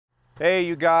Hey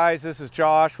you guys, this is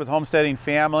Josh with Homesteading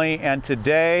Family, and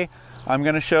today I'm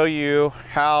going to show you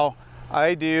how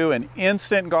I do an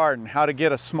instant garden, how to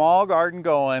get a small garden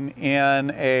going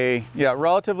in a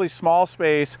relatively small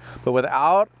space, but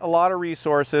without a lot of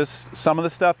resources. Some of the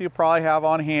stuff you probably have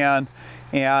on hand,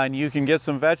 and you can get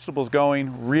some vegetables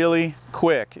going really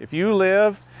quick. If you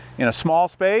live in a small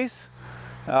space,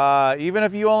 even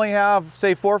if you only have,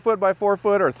 say, 4 foot by 4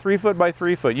 foot or 3 foot by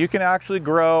 3 foot, you can actually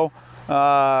grow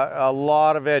a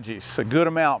lot of veggies, a good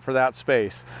amount for that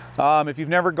space. If you've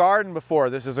never gardened before,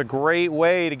 this is a great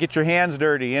way to get your hands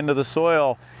dirty into the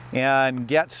soil and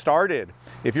get started.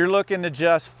 If you're looking to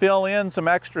just fill in some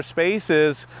extra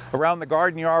spaces around the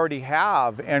garden you already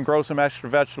have and grow some extra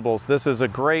vegetables, this is a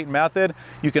great method.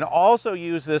 You can also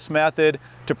use this method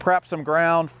to prep some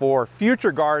ground for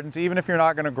future gardens, even if you're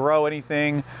not going to grow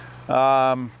anything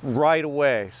right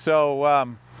away.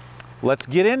 So let's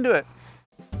get into it.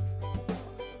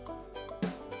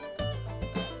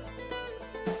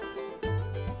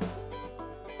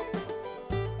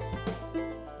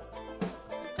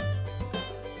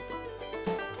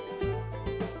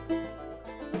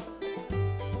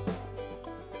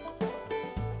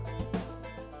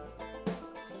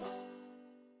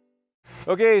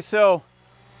 Okay, so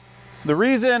the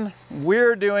reason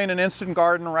we're doing an instant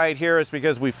garden right here is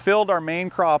because we filled our main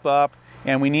crop up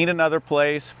and we need another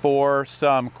place for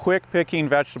some quick picking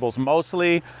vegetables,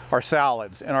 mostly our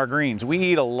salads and our greens. We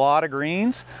eat a lot of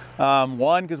greens.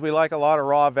 One, because we like a lot of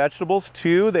raw vegetables.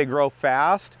 Two, they grow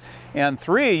fast. And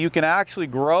three, you can actually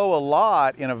grow a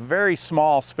lot in a very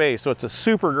small space. So it's a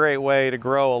super great way to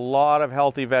grow a lot of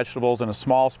healthy vegetables in a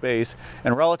small space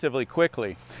and relatively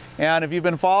quickly. And if you've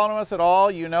been following us at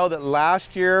all, you know that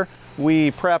last year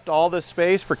we prepped all this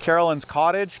space for Carolyn's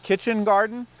cottage kitchen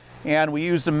garden. And we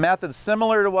used a method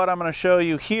similar to what I'm going to show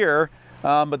you here,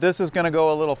 but this is going to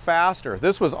go a little faster.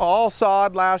 This was all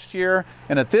sod last year,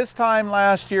 and at this time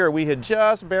last year we had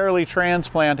just barely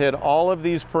transplanted all of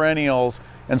these perennials,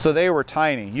 and so they were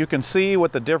tiny. You can see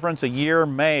what the difference a year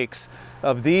makes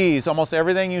of these. Almost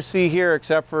everything you see here,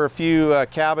 except for a few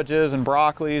cabbages and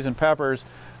broccolis and peppers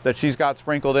that she's got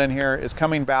sprinkled in here, is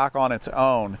coming back on its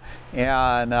own.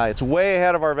 And it's way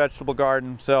ahead of our vegetable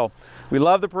garden. So we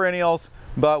love the perennials,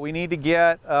 but we need to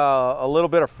get a little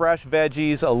bit of fresh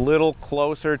veggies a little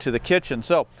closer to the kitchen.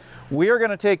 So we are going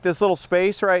to take this little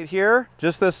space right here,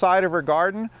 just this side of her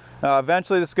garden.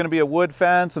 Eventually this is going to be a wood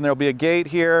fence and there'll be a gate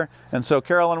here. And so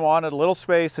Carolyn wanted a little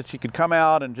space that she could come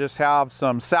out and just have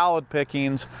some salad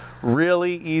pickings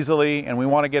really easily, and we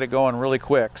want to get it going really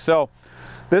quick. So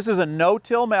this is a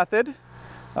no-till method.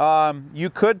 You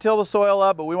could till the soil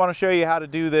up, but we want to show you how to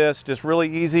do this just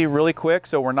really easy, really quick.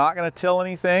 So we're not going to till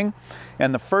anything.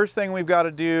 And the first thing we've got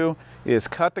to do is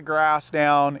cut the grass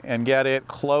down and get it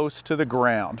close to the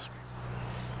ground.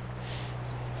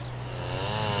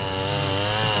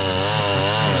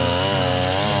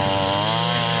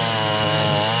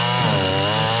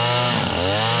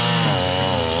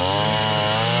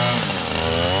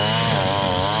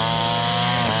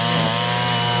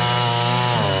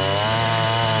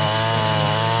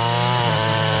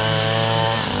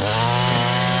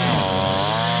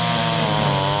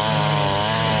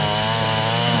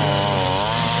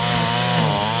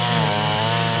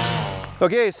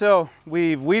 Okay, so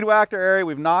we've weed whacked our area,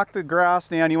 we've knocked the grass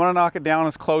down. You want to knock it down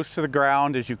as close to the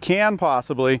ground as you can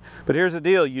possibly, but here's the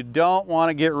deal, you don't want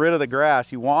to get rid of the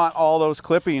grass. You want all those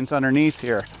clippings underneath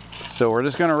here. So we're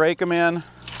just going to rake them in,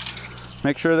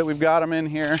 make sure that we've got them in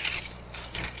here.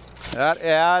 That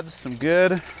adds some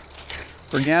good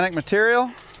organic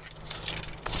material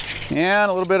and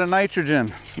a little bit of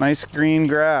nitrogen. Nice green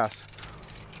grass.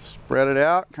 Spread it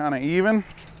out kind of even.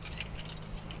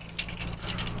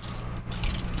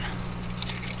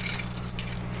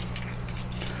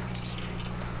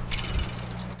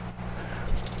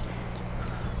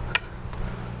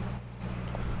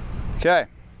 Okay,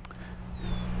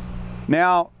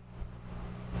 now,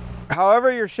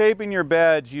 however you're shaping your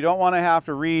beds, you don't want to have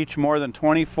to reach more than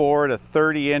 24 to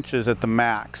 30 inches at the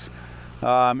max.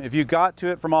 If you got to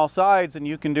it from all sides, then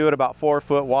you can do it about 4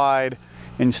 foot wide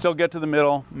and you still get to the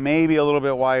middle, maybe a little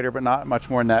bit wider, but not much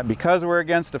more than that. Because we're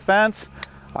against a fence,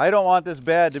 I don't want this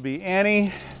bed to be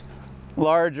any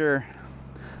larger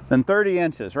than 30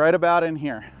 inches, right about in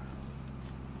here.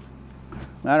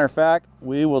 Matter of fact,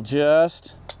 we will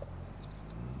just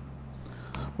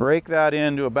rake that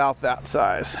into about that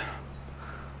size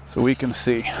so we can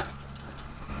see.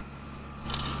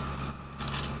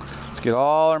 Let's get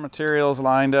all our materials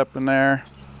lined up in there.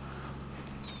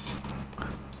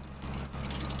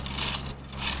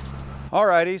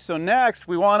 Alrighty, so next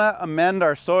we want to amend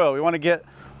our soil. We want to get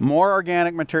more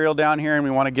organic material down here, and we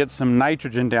want to get some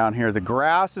nitrogen down here. The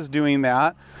grass is doing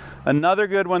that. Another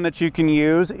good one that you can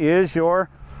use is your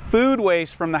food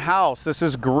waste from the house. This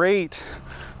is great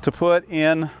to put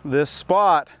in this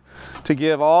spot to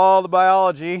give all the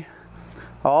biology,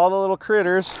 all the little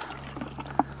critters,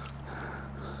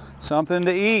 something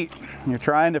to eat. You're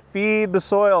trying to feed the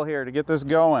soil here to get this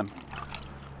going.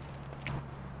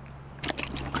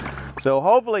 So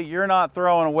hopefully you're not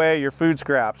throwing away your food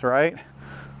scraps, right?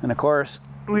 And of course,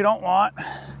 we don't want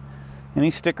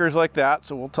any stickers like that,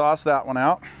 so we'll toss that one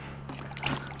out.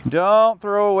 Don't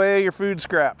throw away your food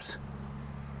scraps.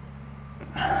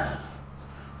 Try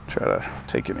to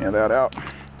take any of that out.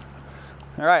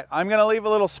 All right, I'm gonna leave a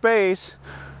little space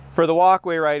for the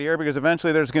walkway right here because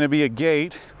eventually there's gonna be a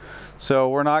gate. So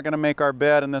we're not gonna make our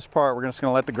bed in this part. We're just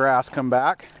gonna let the grass come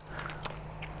back.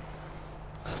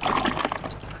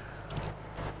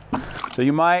 So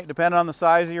you might, depending on the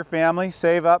size of your family,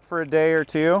 save up for a day or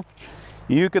two.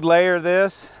 You could layer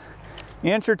this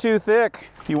inch or two thick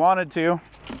if you wanted to.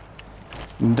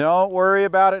 Don't worry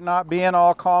about it not being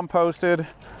all composted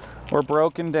or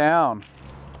broken down.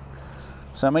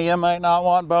 Some of you might not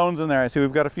want bones in there. I see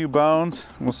we've got a few bones.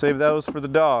 We'll save those for the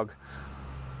dog.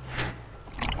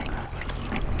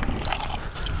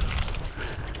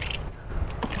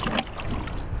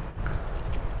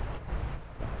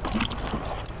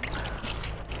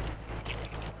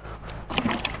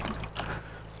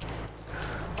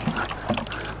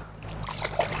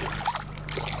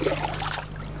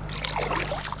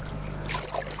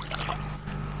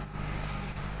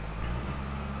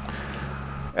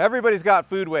 Everybody's got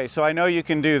food waste, so I know you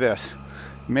can do this.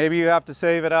 Maybe you have to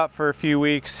save it up for a few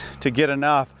weeks to get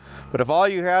enough, but if all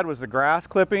you had was the grass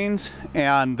clippings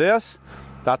and this,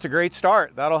 that's a great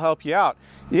start. That'll help you out.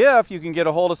 If you can get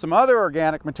a hold of some other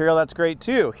organic material, that's great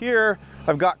too. Here,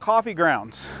 I've got coffee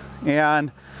grounds,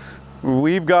 and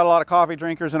we've got a lot of coffee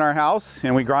drinkers in our house,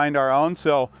 and we grind our own,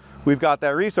 so we've got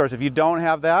that resource. If you don't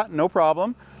have that, no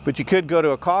problem, but you could go to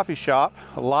a coffee shop.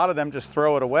 A lot of them just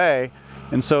throw it away.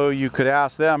 And so you could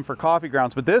ask them for coffee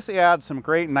grounds, but this adds some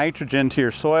great nitrogen to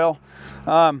your soil.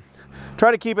 Try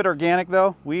to keep it organic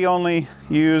though. We only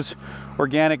use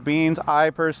organic beans. I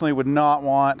personally would not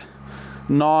want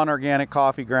non-organic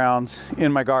coffee grounds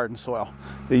in my garden soil.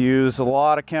 They use a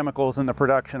lot of chemicals in the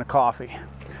production of coffee.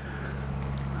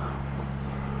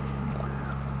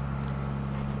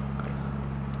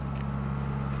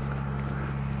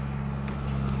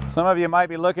 Some of you might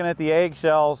be looking at the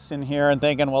eggshells in here and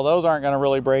thinking, well, those aren't going to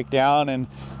really break down. And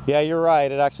yeah, you're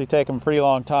right. It actually takes them a pretty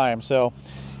long time. So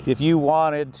if you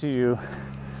wanted to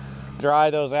dry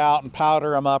those out and powder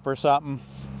them up or something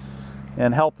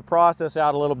and help the process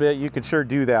out a little bit, you could sure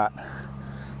do that.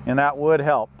 And that would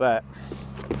help. But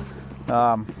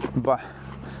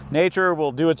nature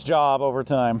will do its job over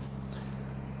time.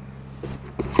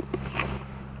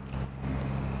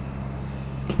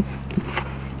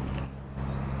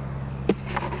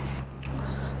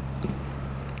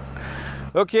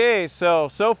 Okay, so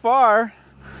far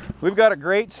we've got a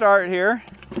great start here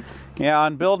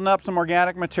on building up some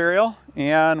organic material,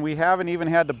 and we haven't even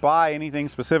had to buy anything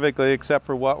specifically except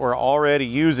for what we're already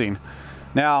using.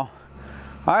 Now,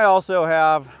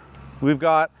 we've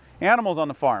got animals on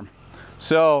the farm,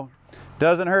 so it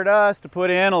doesn't hurt us to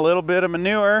put in a little bit of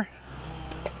manure,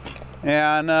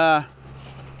 and got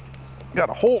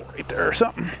a hole right there or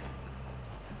something.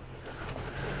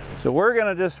 So we're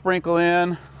gonna just sprinkle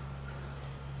in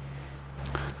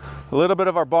a little bit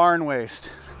of our barn waste.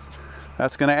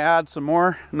 That's going to add some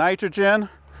more nitrogen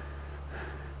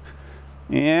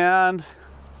and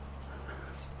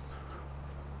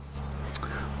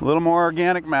a little more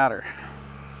organic matter.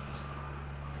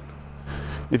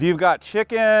 If you've got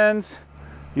chickens,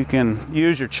 you can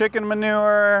use your chicken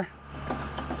manure.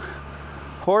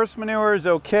 Horse manure is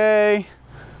okay.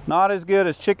 Not as good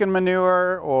as chicken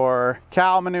manure or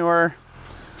cow manure,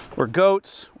 or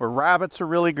goats or rabbits are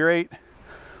really great.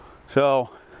 So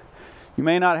you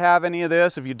may not have any of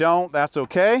this. If you don't, that's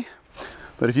okay.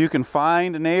 But if you can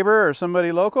find a neighbor or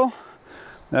somebody local,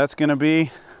 that's going to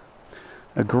be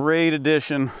a great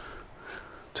addition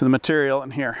to the material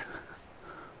in here.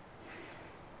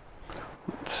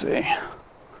 Let's see.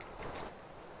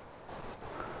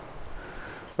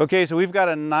 Okay, so we've got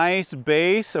a nice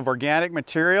base of organic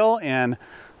material and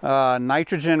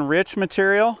nitrogen rich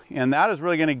material, and that is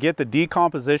really going to get the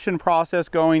decomposition process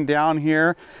going down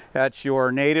here at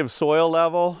your native soil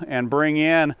level and bring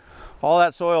in all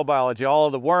that soil biology, all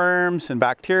of the worms and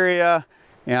bacteria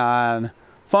and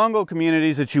fungal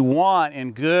communities that you want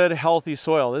in good healthy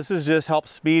soil. This is just help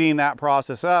speeding that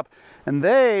process up, and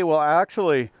they will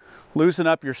actually loosen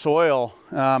up your soil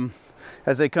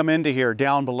as they come into here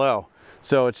down below.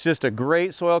 So it's just a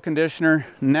great soil conditioner.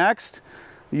 Next,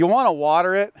 you want to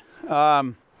water it.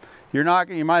 You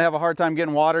might have a hard time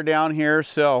getting water down here.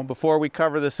 So before we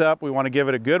cover this up, we want to give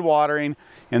it a good watering,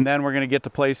 and then we're going to get to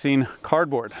placing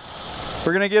cardboard.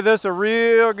 We're going to give this a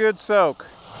real good soak.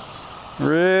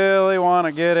 Really want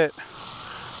to get it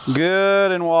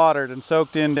good and watered and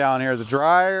soaked in down here. The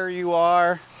drier you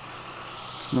are,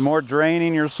 the more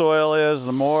draining your soil is,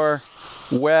 the more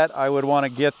wet I would want to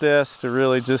get this to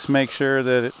really just make sure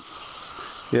that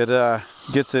it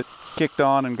gets it kicked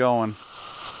on and going.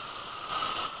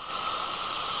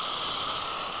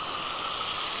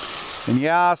 And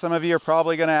yeah, some of you are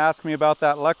probably going to ask me about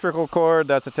that electrical cord.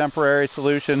 That's a temporary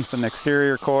solution. It's an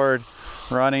exterior cord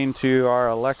running to our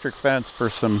electric fence for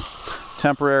some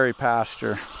temporary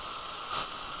pasture.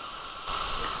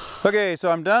 Okay, so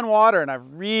I'm done watering. I've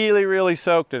really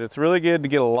soaked it. It's really good to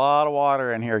get a lot of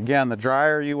water in here. Again, the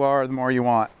drier you are, the more you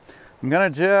want. I'm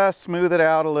gonna just smooth it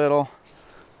out a little.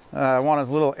 I want as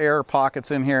little air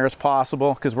pockets in here as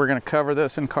possible because we're gonna cover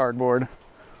this in cardboard.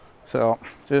 So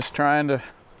just trying to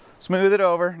smooth it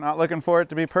over. Not looking for it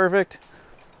to be perfect,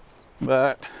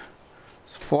 but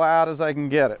as flat as I can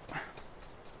get it.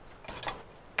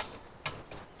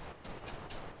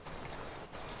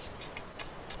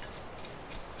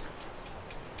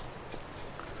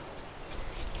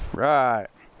 Right.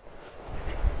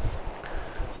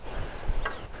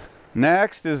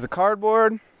 Next is the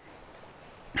cardboard.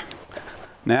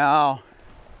 Now,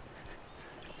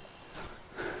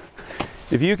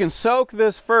 if you can soak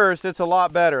this first, it's a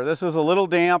lot better. This is a little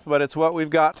damp, but it's what we've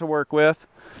got to work with.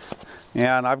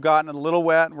 And I've gotten it a little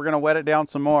wet, and we're going to wet it down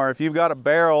some more. If you've got a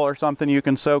barrel or something you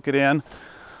can soak it in,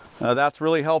 that's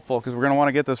really helpful because we're going to want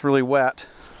to get this really wet.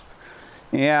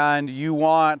 And you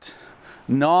want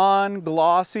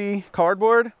non-glossy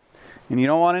cardboard, and you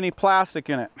don't want any plastic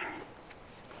in it.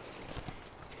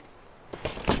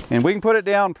 And we can put it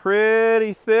down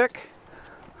pretty thick.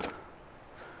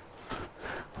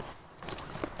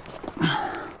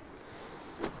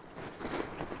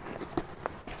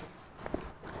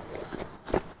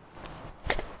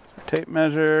 Tape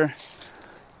measure.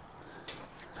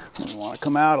 We want to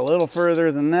come out a little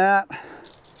further than that.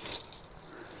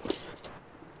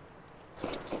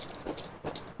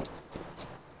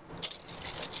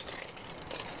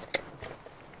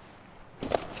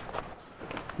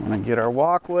 I'm going to get our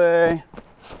walkway.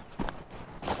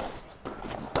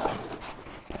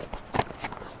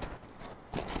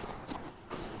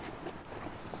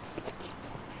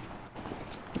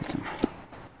 We can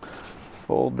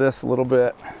fold this a little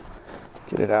bit,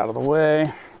 get it out of the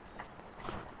way.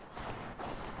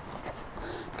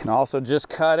 Can also just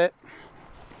cut it.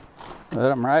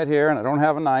 But I'm right here and I don't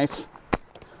have a knife.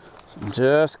 So I'm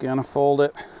just going to fold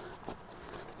it.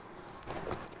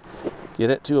 Get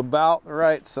it to about the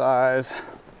right size.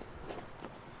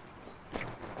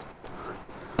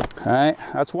 Okay,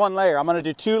 that's one layer. I'm going to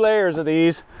do 2 layers of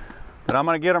these, but I'm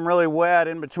going to get them really wet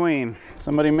in between.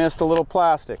 Somebody missed a little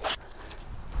plastic.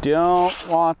 Don't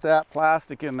want that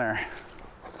plastic in there.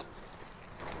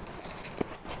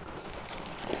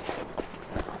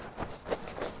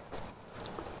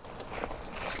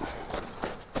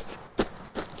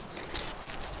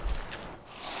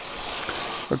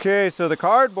 Okay, so the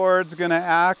cardboard's going to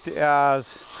act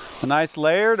as a nice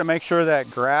layer to make sure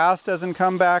that grass doesn't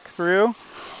come back through.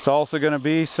 It's also going to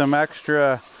be some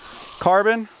extra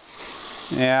carbon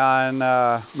and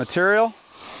material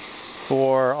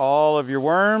for all of your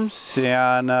worms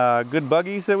and good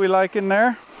buggies that we like in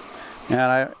there.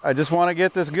 And I just want to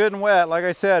get this good and wet. Like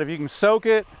I said, if you can soak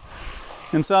it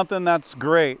in something, that's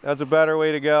great. That's a better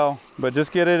way to go. But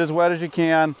just get it as wet as you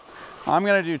can. I'm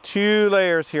going to do 2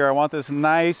 layers here. I want this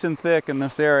nice and thick in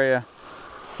this area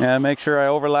and make sure I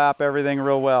overlap everything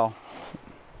real well.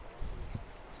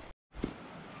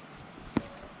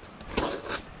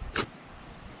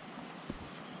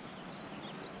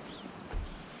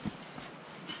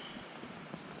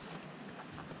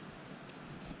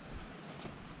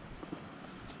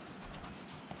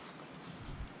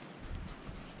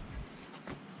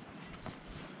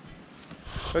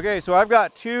 Okay, so I've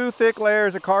got 2 thick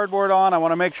layers of cardboard on. I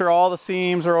want to make sure all the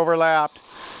seams are overlapped,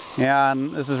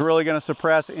 and this is really going to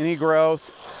suppress any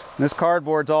growth. And this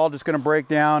cardboard's all just going to break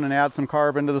down and add some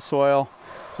carbon to the soil.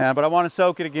 But I want to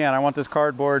soak it again. I want this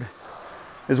cardboard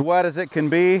as wet as it can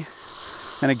be.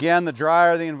 And again, the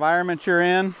drier the environment you're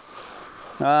in,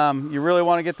 you really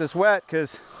want to get this wet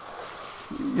because,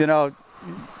 you know,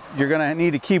 you're going to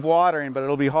need to keep watering, but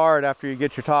it'll be hard after you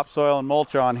get your topsoil and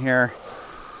mulch on here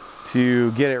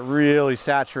to get it really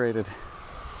saturated.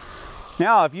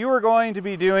 Now, if you were going to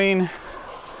be doing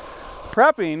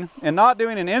prepping and not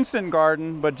doing an instant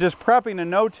garden, but just prepping a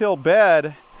no-till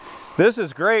bed, this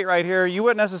is great right here. You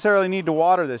wouldn't necessarily need to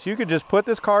water this. You could just put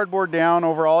this cardboard down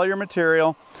over all your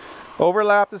material,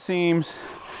 overlap the seams,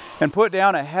 and put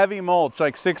down a heavy mulch,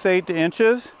 like 6-8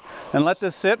 inches, and let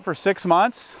this sit for 6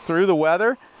 months through the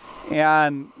weather,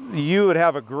 and you would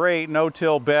have a great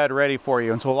no-till bed ready for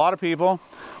you. And so a lot of people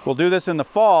will do this in the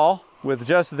fall with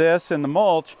just this and the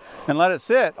mulch and let it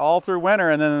sit all through winter,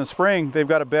 and then in the spring they've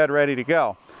got a bed ready to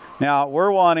go. Now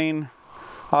we're wanting,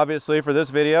 obviously for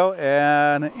this video,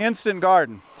 an instant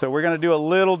garden. So we're going to do a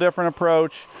little different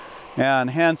approach, and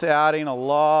hence adding a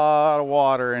lot of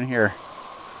water in here.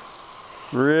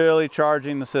 Really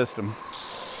charging the system.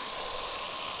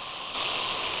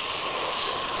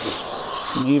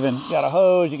 You can even got a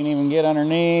hose, you can even get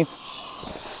underneath.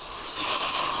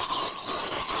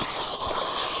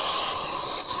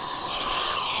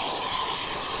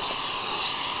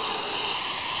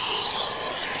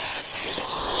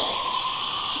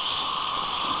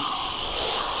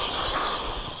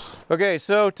 Okay,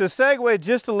 so to segue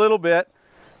just a little bit,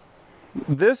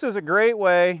 this is a great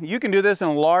way. You can do this in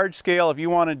a large scale if you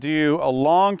want to do a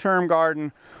long-term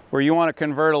garden where you want to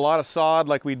convert a lot of sod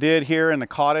like we did here in the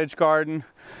cottage garden,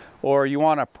 or you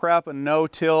want to prep a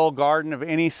no-till garden of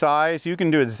any size. You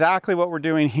can do exactly what we're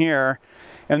doing here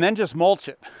and then just mulch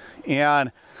it.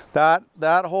 And that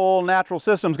whole natural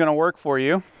system is going to work for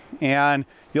you, and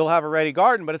you'll have a ready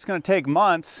garden, but it's going to take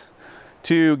months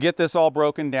to get this all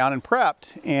broken down and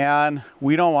prepped, and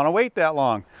we don't want to wait that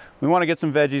long. We want to get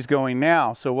some veggies going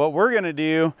now. So what we're going to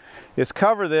do is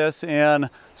cover this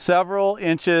in several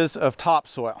inches of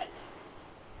topsoil.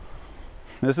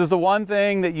 This is the one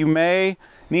thing that you may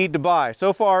need to buy.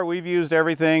 So far we've used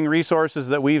everything, resources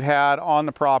that we've had on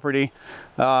the property.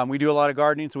 We do a lot of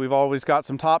gardening, so we've always got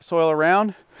some topsoil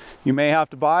around. You may have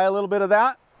to buy a little bit of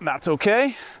that. That's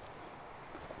okay.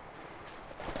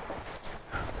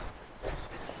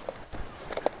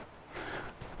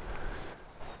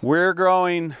 We're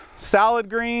growing salad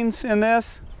greens in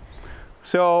this,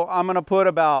 so I'm going to put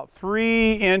about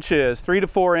 3 to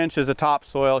 4 inches of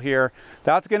topsoil here.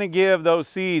 That's going to give those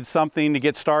seeds something to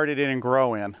get started in and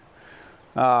grow in.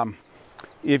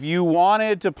 If you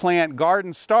wanted to plant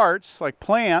garden starts, like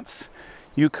plants,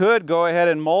 you could go ahead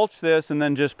and mulch this and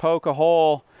then just poke a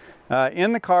hole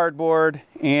in the cardboard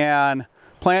and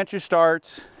plant your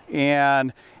starts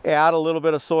and add a little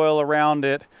bit of soil around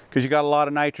it, because you got a lot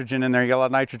of nitrogen in there. You got a lot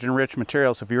of nitrogen rich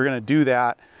material. So if you're going to do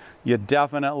that, you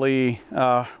definitely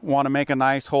want to make a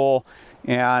nice hole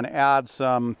and add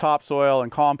some topsoil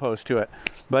and compost to it.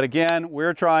 But again,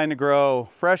 we're trying to grow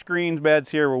fresh greens beds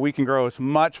here where we can grow as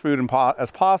much food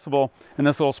as possible in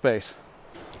this little space.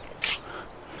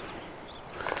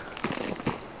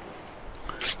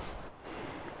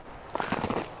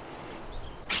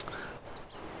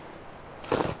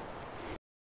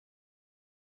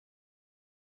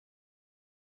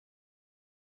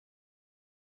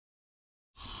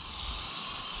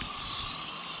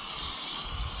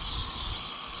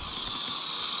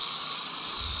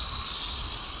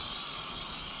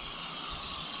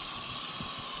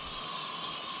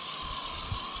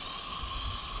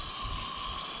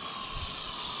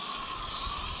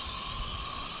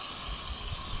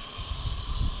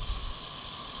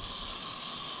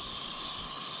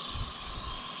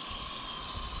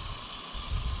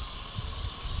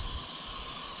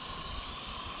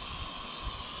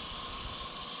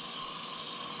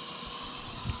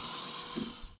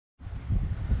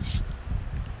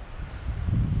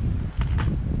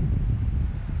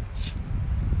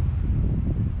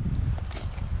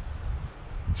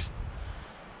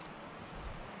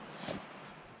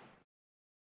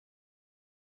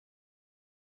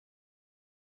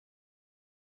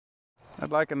 I'd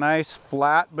like a nice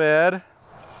flat bed.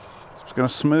 Just going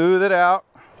to smooth it out.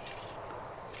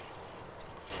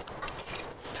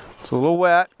 It's a little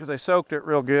wet because I soaked it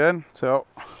real good, so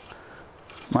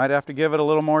might have to give it a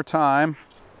little more time.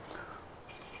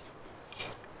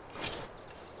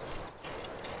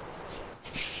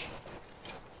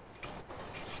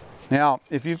 Now,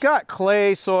 if you've got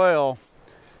clay soil,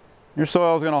 your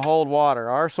soil is going to hold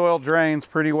water. Our soil drains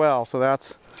pretty well, so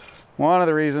that's one of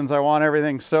the reasons I want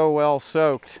everything so well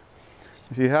soaked.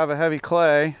 If you have a heavy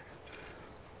clay,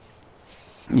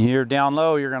 you're down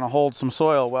low, you're going to hold some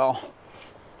soil well,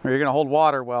 or you're going to hold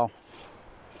water well.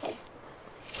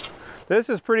 This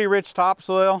is pretty rich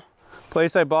topsoil.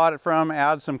 Place I bought it from,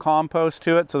 add some compost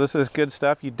to it, so this is good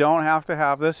stuff. You don't have to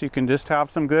have this, you can just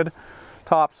have some good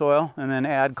topsoil and then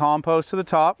add compost to the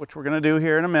top, which we're going to do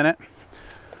here in a minute.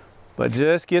 But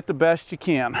just get the best you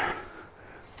can.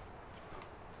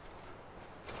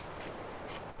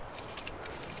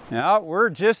 Now we're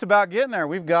just about getting there.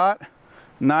 We've got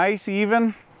nice,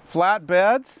 even, flat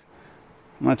beds.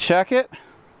 I'm gonna check it.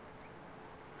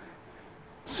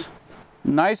 It's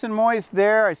nice and moist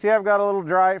there. I see I've got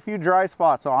a few dry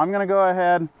spots, so I'm gonna go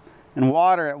ahead and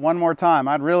water it one more time.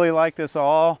 I'd really like this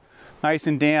all nice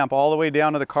and damp all the way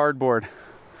down to the cardboard.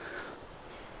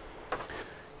 You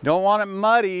don't want it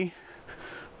muddy,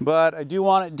 but I do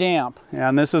want it damp.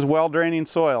 And this is well draining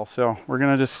soil, so we're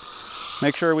gonna just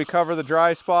make sure we cover the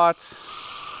dry spots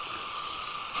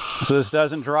so this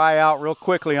doesn't dry out real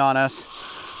quickly on us.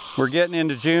 We're getting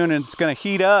into June and it's gonna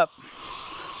heat up.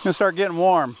 It's gonna start getting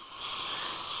warm.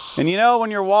 And you know, when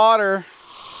your water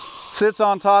sits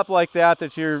on top like that,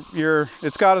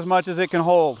 it's got as much as it can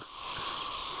hold.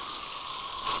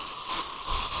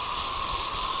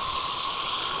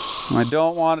 And I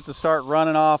don't want it to start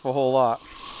running off a whole lot.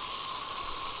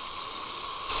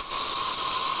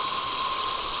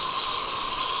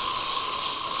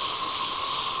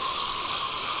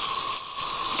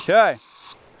 Okay.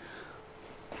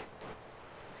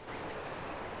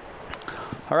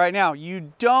 All right, now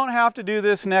you don't have to do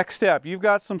this next step. You've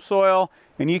got some soil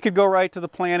and you could go right to the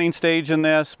planting stage in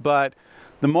this, but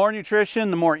the more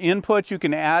nutrition, the more input you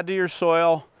can add to your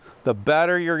soil, the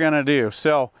better you're gonna do.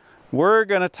 So we're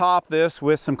gonna top this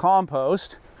with some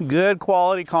compost, good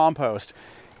quality compost.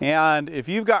 And if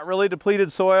you've got really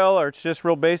depleted soil or it's just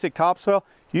real basic topsoil,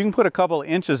 you can put a couple of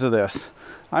inches of this.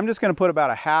 I'm just gonna put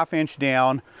about a ½ inch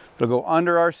down. It'll go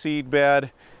under our seed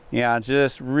bed. Yeah,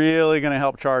 just really gonna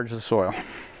help charge the soil.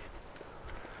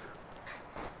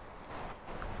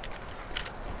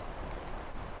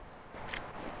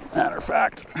 Matter of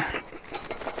fact,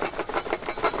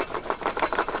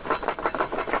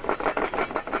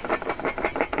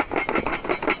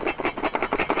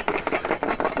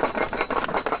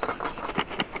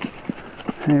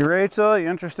 hey Rachel, you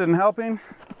interested in helping?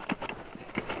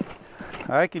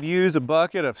 I could use a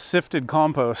bucket of sifted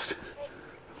compost.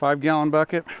 5-gallon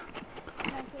bucket.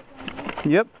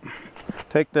 Yep.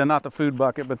 Take the, not the food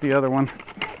bucket, but the other one. Can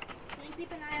you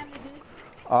keep an eye on the goose?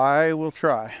 I will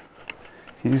try.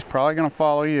 He's probably going to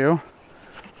follow you.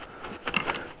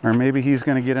 Or maybe he's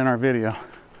going to get in our video.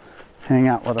 Hang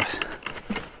out with us.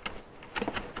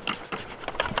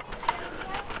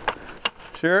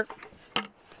 Sure.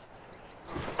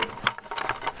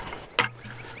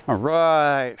 All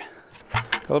right.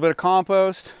 A little bit of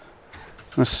compost.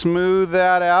 I'm going to smooth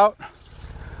that out.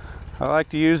 I like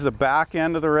to use the back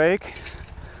end of the rake.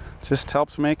 Just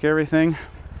helps make everything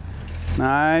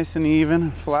nice and even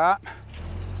and flat.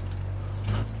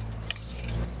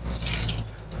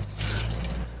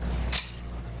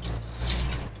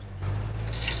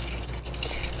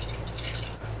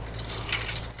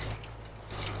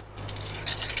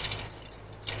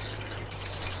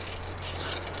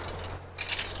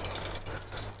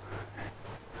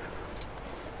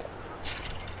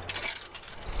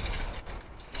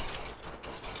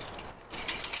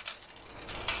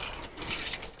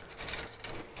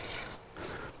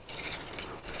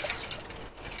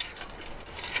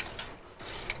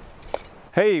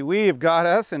 Hey, we've got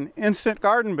us an instant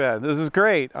garden bed. This is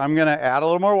great. I'm gonna add a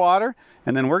little more water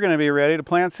and then we're gonna be ready to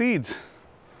plant seeds.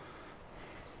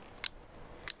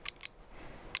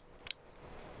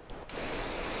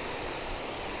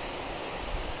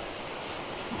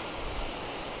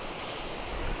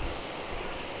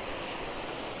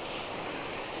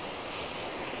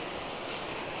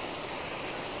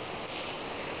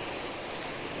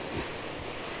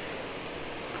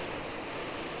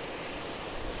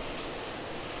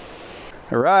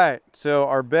 All right, so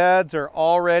our beds are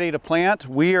all ready to plant.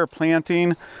 We are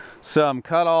planting some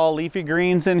cut-all leafy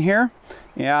greens in here,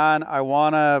 and I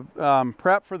want to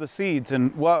prep for the seeds.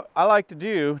 And what I like to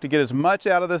do to get as much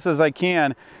out of this as I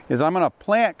can is I'm going to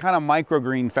plant kind of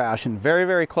microgreen fashion, very,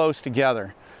 very close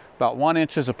together, about 1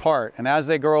 inch apart. And as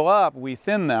they grow up, we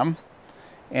thin them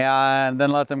and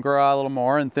then let them grow out a little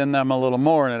more and thin them a little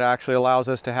more, and it actually allows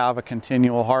us to have a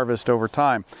continual harvest over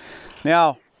time.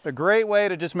 Now, a great way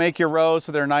to just make your rows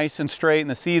so they're nice and straight and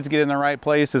the seeds get in the right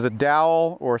place is a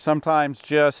dowel, or sometimes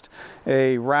just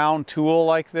a round tool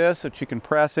like this that you can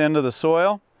press into the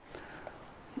soil.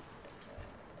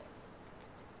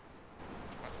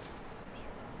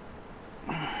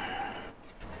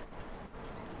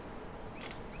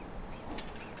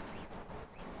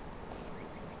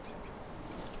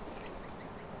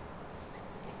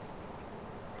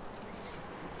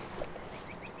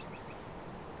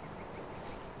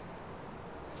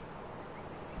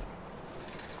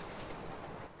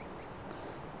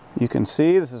 You can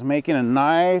see this is making a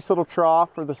nice little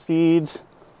trough for the seeds.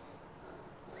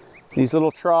 These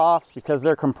little troughs, because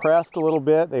they're compressed a little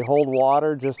bit, they hold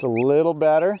water just a little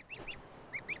better.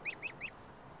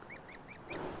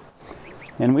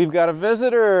 And we've got a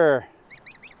visitor.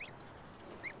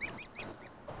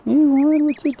 Ewan,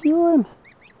 what you doing?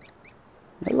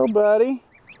 Hello, buddy.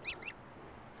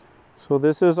 So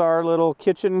this is our little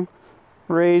kitchen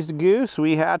raised goose.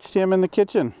 We hatched him in the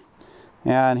kitchen.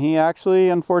 And he actually,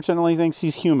 unfortunately, thinks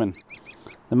he's human.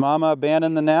 The mama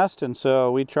abandoned the nest, and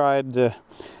so we tried to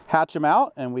hatch him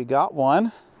out, and we got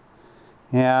one.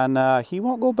 And he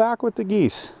won't go back with the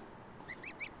geese.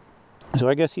 So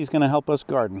I guess he's going to help us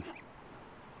garden.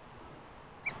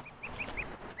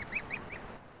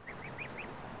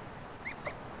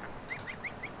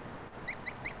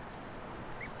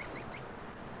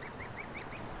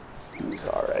 He's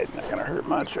all right, not gonna hurt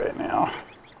much right now.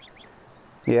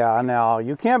 Yeah, now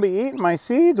you can't be eating my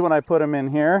seeds when I put them in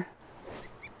here.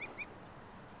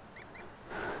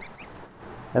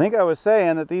 I think I was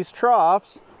saying that these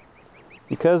troughs,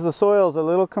 because the soil's a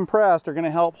little compressed, are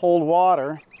gonna help hold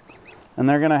water, and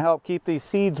they're gonna help keep these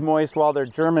seeds moist while they're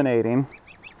germinating,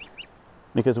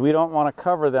 because we don't want to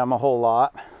cover them a whole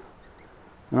lot.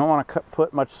 We don't want to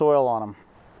put much soil on them.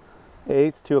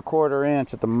 1/8 to 1/4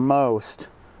 inch at the most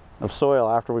of soil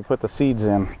after we put the seeds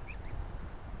in.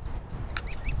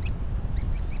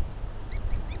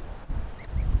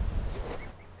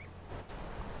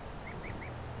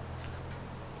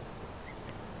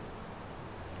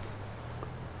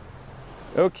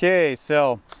 Okay,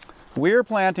 so we're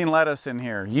planting lettuce in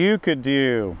here. You could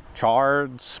do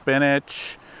chard,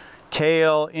 spinach,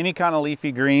 kale, any kind of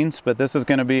leafy greens, but this is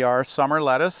going to be our summer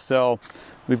lettuce. So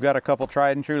we've got a couple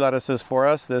tried and true lettuces for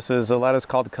us. This is a lettuce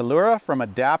called Kalura from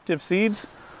Adaptive Seeds,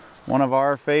 one of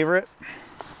our favorite.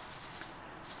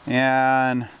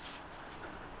 And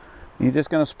you're just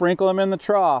going to sprinkle them in the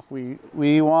trough.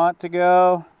 We want to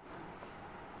go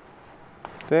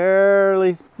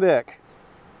fairly thick.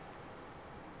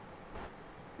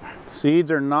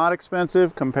 Seeds are not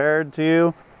expensive compared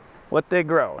to what they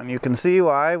grow, and you can see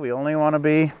why. We only want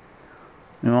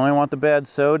the bed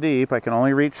so deep. I can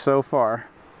only reach so far.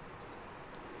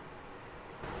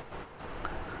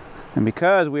 And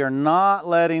because we are not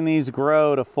letting these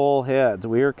grow to full heads,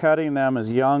 we are cutting them as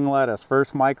young lettuce,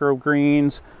 first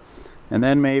microgreens, and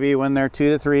then maybe when they're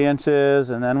 2 to 3 inches,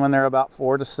 and then when they're about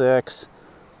 4 to 6.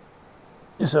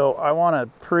 So I want a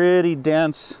pretty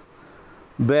dense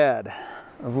bed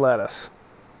of lettuce.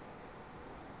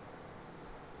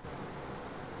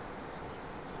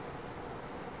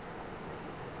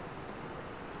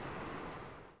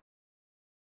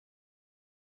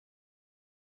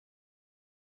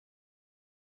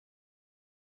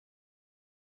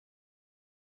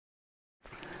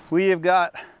 We have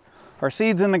got our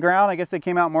seeds in the ground. I guess they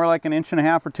came out more like 1.5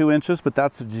 inches or 2 inches, but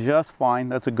that's just fine.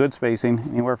 That's a good spacing,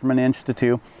 anywhere from 1 inch to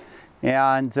 2.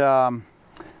 And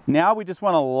now we just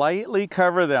want to lightly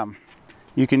cover them.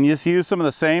 You can just use some of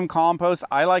the same compost.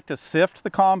 I like to sift the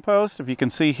compost. If you can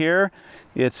see here,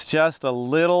 it's just a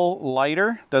little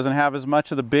lighter. Doesn't have as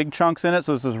much of the big chunks in it,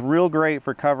 so this is real great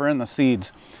for covering the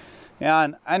seeds.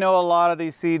 And I know a lot of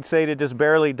these seeds say to just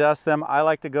barely dust them. I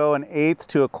like to go 1/8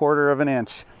 to 1/4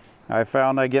 inch. I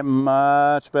found I get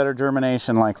much better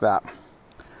germination like that.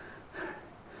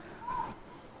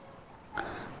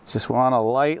 Just want to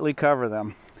lightly cover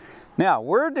them. Now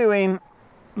we're doing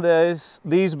these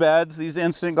beds, these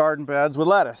instant garden beds with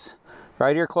lettuce.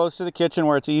 Right here close to the kitchen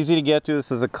where it's easy to get to.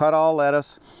 This is a cut-all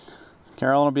lettuce.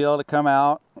 Carolyn will be able to come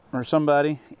out, or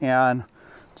somebody, and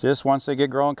just once they get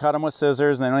growing, cut them with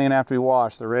scissors, and they don't even have to be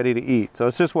washed. They're ready to eat. So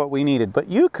it's just what we needed. But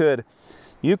you could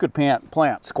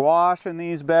plant squash in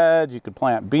these beds. You could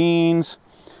plant beans.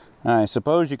 I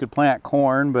suppose you could plant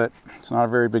corn, but it's not a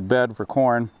very big bed for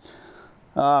corn.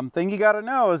 Thing you got to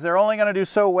know is they're only going to do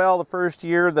so well the first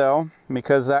year, though,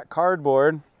 because that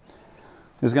cardboard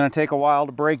is going to take a while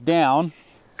to break down,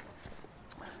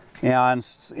 and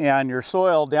your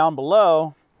soil down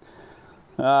below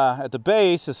at the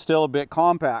base is still a bit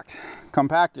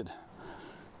compacted,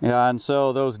 and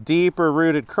so those deeper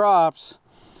rooted crops,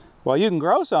 well, you can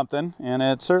grow something, and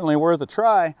it's certainly worth a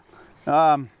try.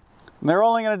 They're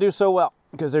only going to do so well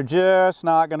because they're just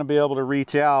not going to be able to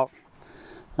reach out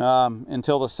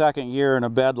until the second year in a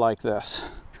bed like this.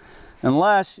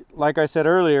 Unless, like I said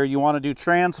earlier, you want to do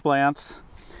transplants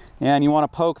and you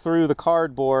want to poke through the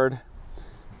cardboard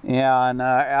and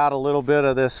add a little bit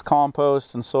of this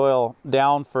compost and soil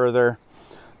down further,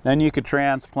 then you could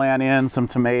transplant in some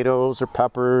tomatoes or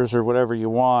peppers or whatever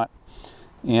you want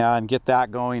and get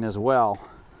that going as well.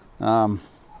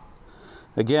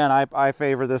 Again, I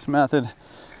favor this method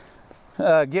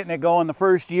getting it going the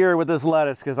first year with this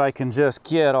lettuce because I can just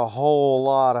get a whole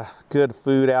lot of good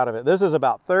food out of it. This is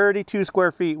about 32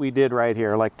 square feet we did right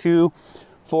here, like 2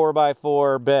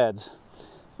 4x4 beds.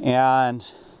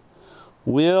 And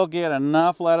we'll get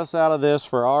enough lettuce out of this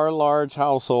for our large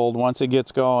household once it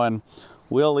gets going.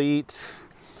 We'll eat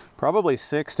probably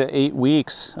 6 to 8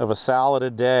 weeks of a salad a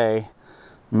day,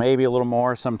 maybe a little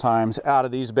more sometimes, out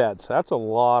of these beds. That's a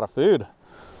lot of food.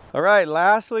 All right,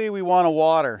 lastly, we want to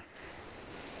water.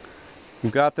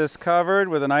 We've got this covered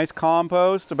with a nice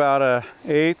compost, about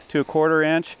 1/8 to 1/4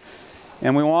 inch.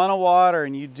 And we want to water,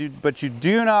 but you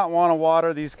do not want to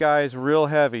water these guys real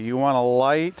heavy. You want a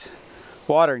light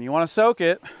water, and you want to soak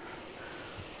it,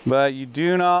 but you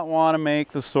do not want to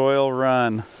make the soil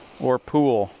run or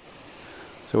pool.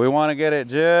 So we want to get it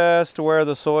just to where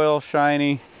the soil's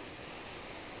shiny.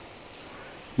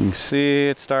 You can see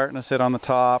it's starting to sit on the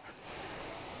top.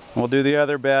 We'll do the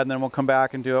other bed, and then we'll come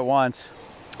back and do it once.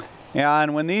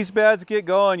 And when these beds get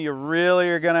going, you really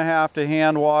are going to have to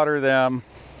hand water them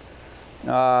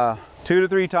 2 to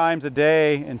 3 times a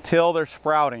day until they're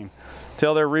sprouting,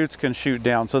 till their roots can shoot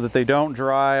down so that they don't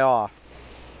dry off.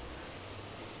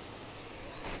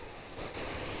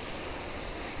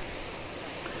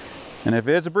 And if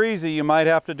it's breezy, you might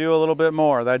have to do a little bit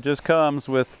more. That just comes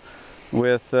with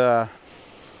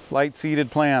light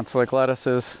seeded plants like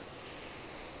lettuces,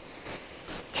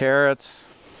 carrots,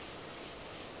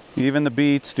 even the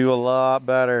beets do a lot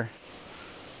better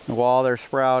while they're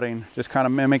sprouting, just kind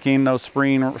of mimicking those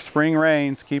spring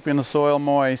rains, keeping the soil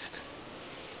moist.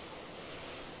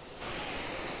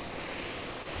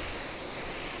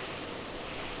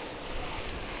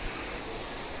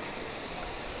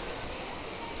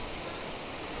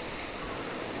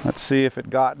 Let's see if it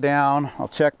got down. I'll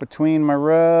check between my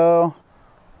row.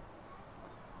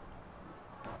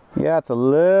 Yeah, it's a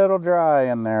little dry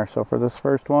in there, so for this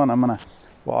first one, I'm gonna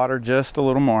water just a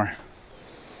little more.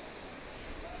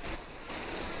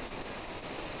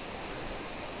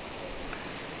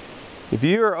 If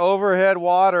you are overhead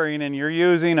watering and you're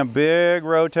using a big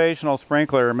rotational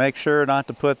sprinkler, make sure not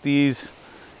to put these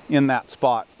in that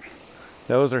spot.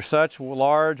 Those are such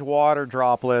large water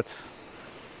droplets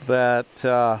that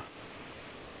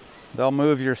they'll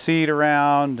move your seed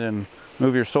around and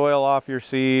move your soil off your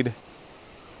seed.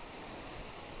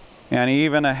 And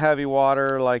even a heavy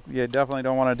water, like, you definitely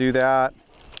don't want to do that.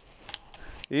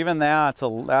 Even that's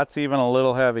even a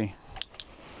little heavy.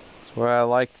 That's why I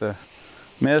like the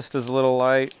mist is a little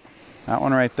light. That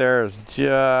one right there is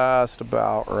just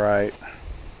about right.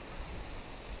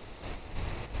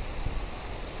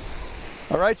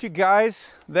 All right, you guys,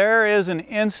 there is an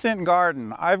instant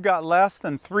garden. I've got less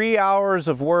than 3 hours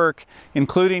of work,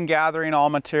 including gathering all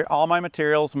my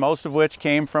materials, most of which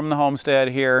came from the homestead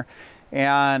here.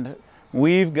 And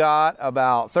we've got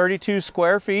about 32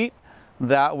 square feet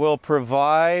that will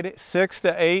provide 6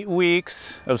 to 8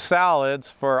 weeks of salads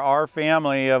for our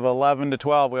family of 11 to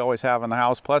 12 we always have in the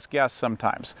house, plus guests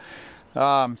sometimes.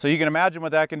 So you can imagine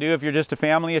what that can do if you're just a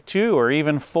family of 2 or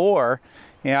even 4.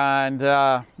 And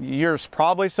there's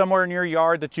probably somewhere in your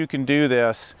yard that you can do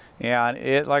this.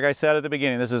 And like I said at the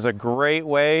beginning, this is a great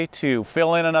way to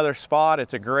fill in another spot.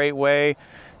 It's a great way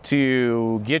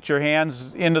to get your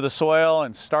hands into the soil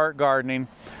and start gardening.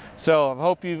 So I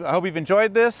hope you've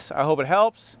enjoyed this. I hope it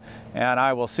helps, and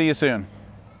I will see you soon.